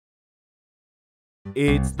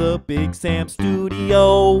It's the Big Sam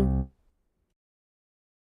Studio.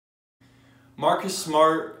 Marcus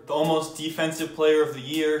Smart, the almost defensive player of the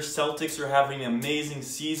year. Celtics are having an amazing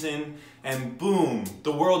season, and boom,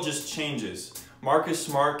 the world just changes. Marcus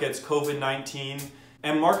Smart gets COVID-19,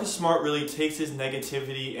 and Marcus Smart really takes his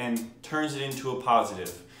negativity and turns it into a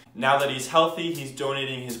positive. Now that he's healthy, he's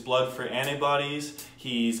donating his blood for antibodies,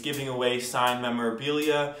 he's giving away signed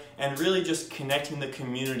memorabilia, and really just connecting the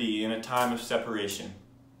community in a time of separation.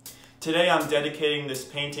 Today I'm dedicating this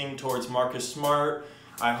painting towards Marcus Smart.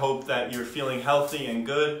 I hope that you're feeling healthy and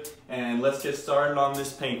good, and let's get started on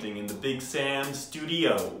this painting in the Big Sam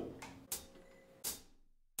Studio.